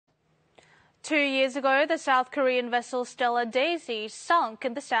2 years ago, the South Korean vessel Stella Daisy sunk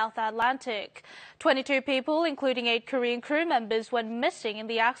in the South Atlantic. 22 people, including 8 Korean crew members, went missing in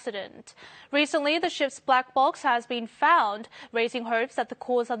the accident. Recently, the ship's black box has been found, raising hopes that the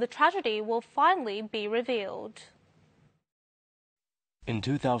cause of the tragedy will finally be revealed. In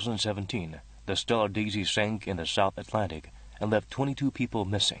 2017, the Stella Daisy sank in the South Atlantic and left 22 people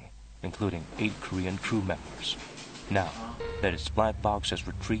missing, including 8 Korean crew members. Now that its black box is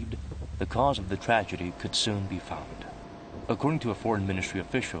retrieved, the cause of the tragedy could soon be found. According to a foreign ministry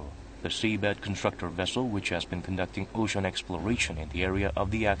official, the seabed constructor vessel, which has been conducting ocean exploration in the area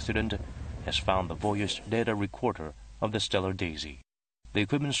of the accident, has found the voyage data recorder of the Stella Daisy. The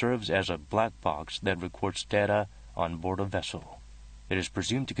equipment serves as a black box that records data on board a vessel. It is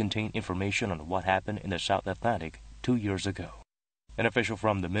presumed to contain information on what happened in the South Atlantic 2 years ago. An official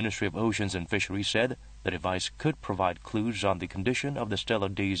from the Ministry of Oceans and Fisheries said the device could provide clues on the condition of the Stella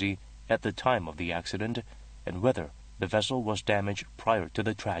Daisy at the time of the accident and whether the vessel was damaged prior to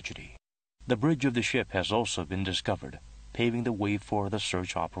the tragedy. The bridge of the ship has also been discovered, paving the way for the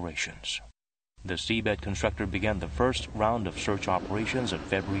search operations. The seabed constructor began the first round of search operations on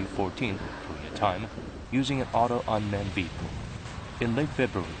February 14, Korea time, using an auto-unmanned vehicle. In late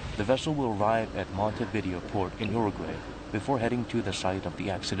February, the vessel will arrive at Montevideo port in Uruguay before heading to the site of the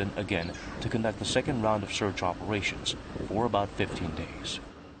accident again to conduct the second round of search operations for about 15 days.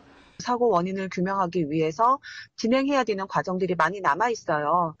 사고 원인을 규명하기 위해서 진행해야 되는 과정들이 많이 남아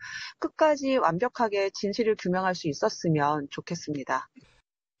있어요. 끝까지 완벽하게 진실을 규명할 수 있었으면 좋겠습니다.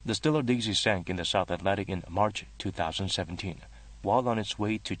 The Stella Daisy sank in the South Atlantic in March 2017 while on its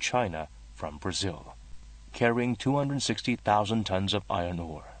way to China from Brazil, carrying 260,000 tons of iron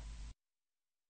ore.